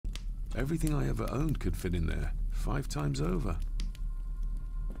Everything I ever owned could fit in there, 5 times over.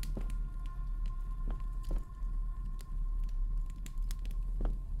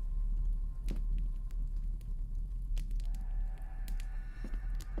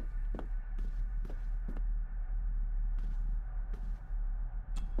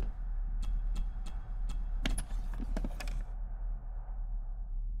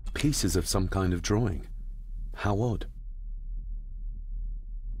 Pieces of some kind of drawing. How odd.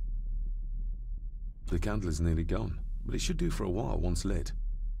 The candle is nearly gone, but it should do for a while once lit.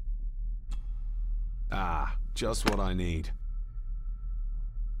 Ah, just what I need.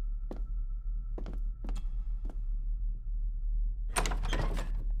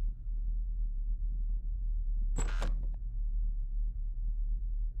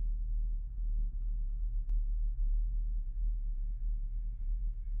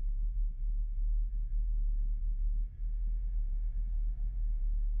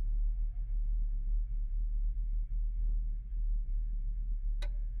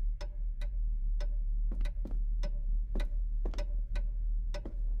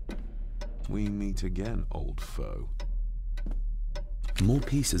 We meet again, old foe. More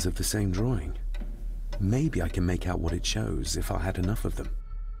pieces of the same drawing. Maybe I can make out what it shows if I had enough of them.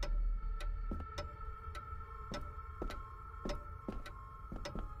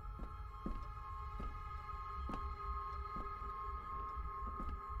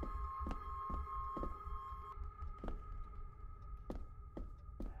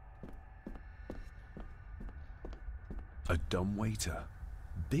 A dumbwaiter.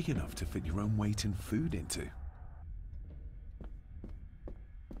 Big enough to fit your own weight and food into.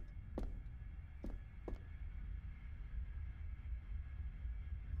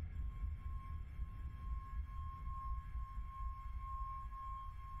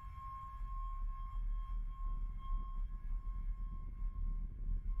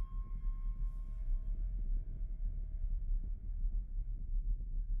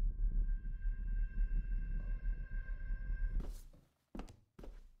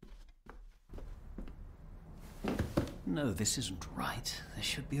 No, this isn't right. There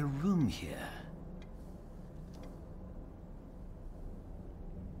should be a room here.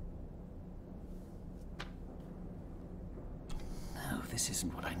 No, this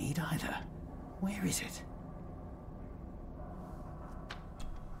isn't what I need either. Where is it?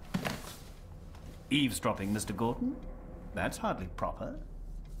 Eavesdropping, Mr. Gordon? That's hardly proper.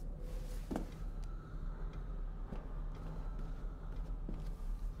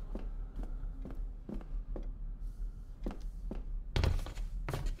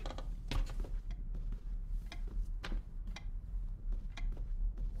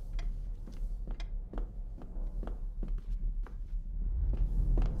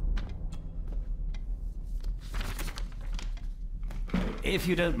 If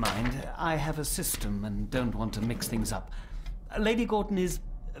you don't mind, I have a system and don't want to mix things up. Lady Gordon is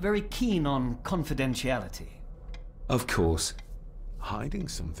very keen on confidentiality. Of course. Hiding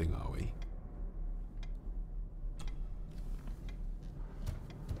something, are we?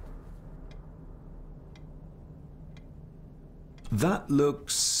 That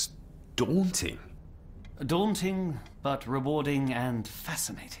looks daunting. Daunting, but rewarding and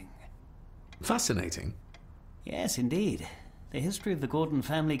fascinating. Fascinating? Yes, indeed. The history of the Gordon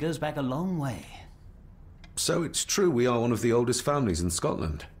family goes back a long way. So it's true we are one of the oldest families in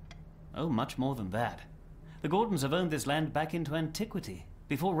Scotland? Oh, much more than that. The Gordons have owned this land back into antiquity,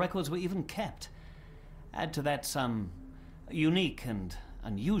 before records were even kept. Add to that some unique and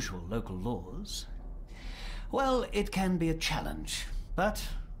unusual local laws. Well, it can be a challenge, but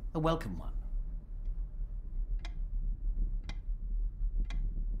a welcome one.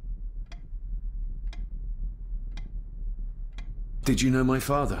 Did you know my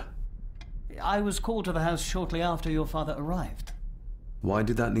father? I was called to the house shortly after your father arrived. Why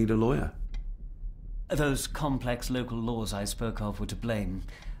did that need a lawyer? Those complex local laws I spoke of were to blame.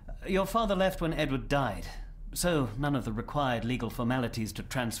 Your father left when Edward died, so none of the required legal formalities to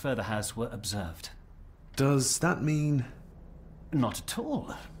transfer the house were observed. Does that mean... Not at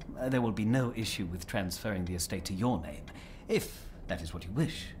all. There will be no issue with transferring the estate to your name, if that is what you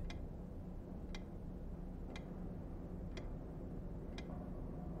wish.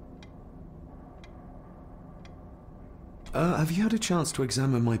 Have you had a chance to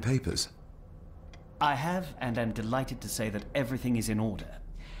examine my papers? I have, and am delighted to say that everything is in order.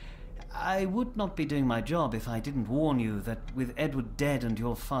 I would not be doing my job if I didn't warn you that with Edward dead and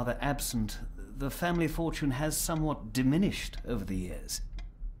your father absent, the family fortune has somewhat diminished over the years.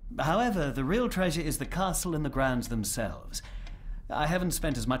 However, the real treasure is the castle and the grounds themselves. I haven't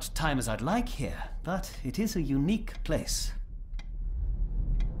spent as much time as I'd like here, but it is a unique place.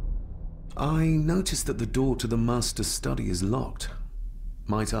 I noticed that the door to the master's study is locked.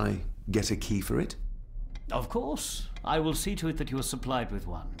 Might I get a key for it? Of course. I will see to it that you are supplied with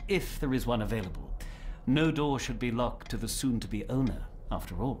one, if there is one available. No door should be locked to the soon-to-be owner,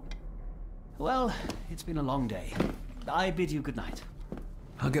 after all. Well, it's been a long day. I bid you good night.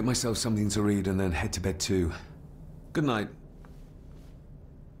 I'll get myself something to read and then head to bed too. Good night.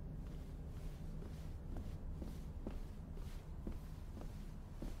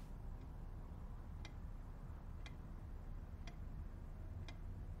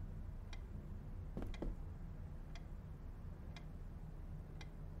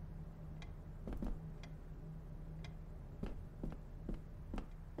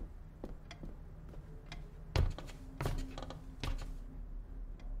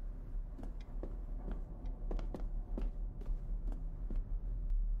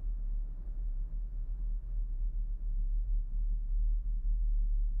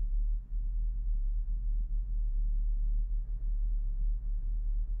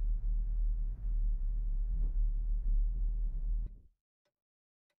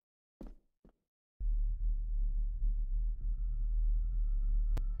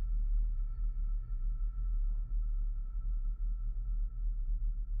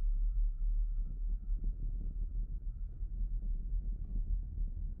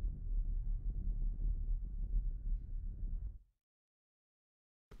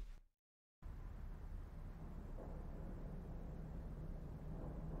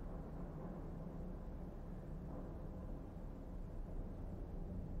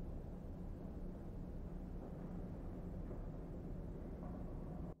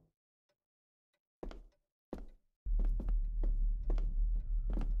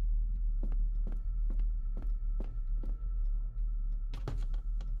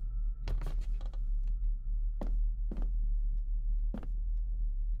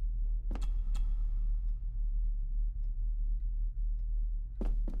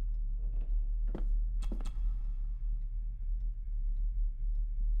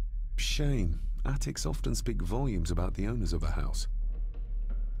 Shame. Attics often speak volumes about the owners of a house.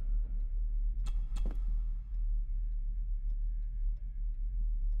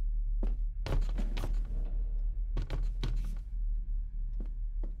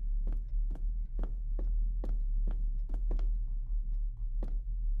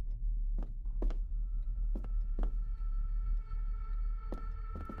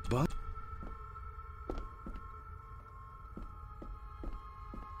 But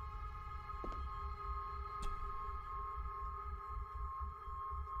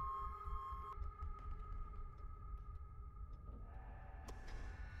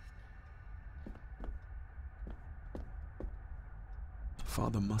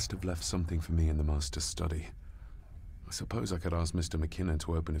Father must have left something for me in the master's study. I suppose I could ask Mr. McKinnon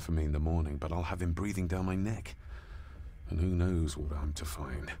to open it for me in the morning, but I'll have him breathing down my neck. And who knows what I'm to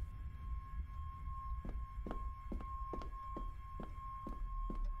find.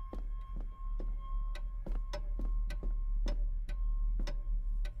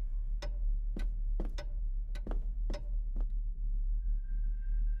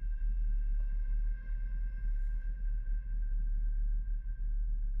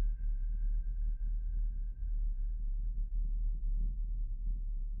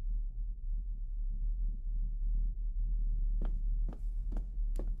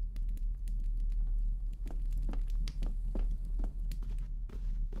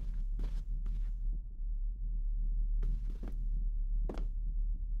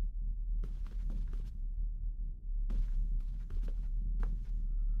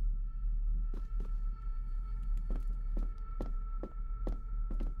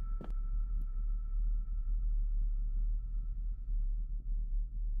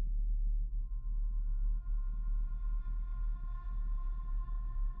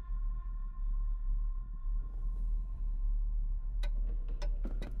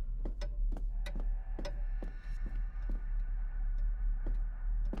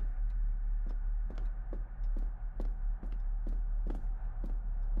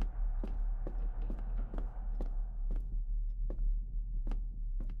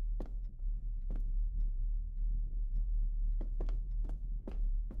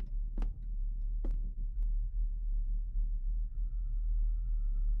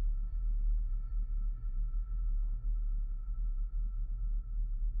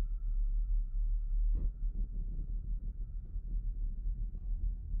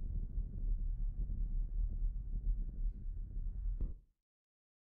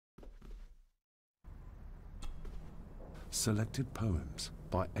 Selected Poems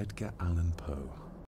by Edgar Allan Poe.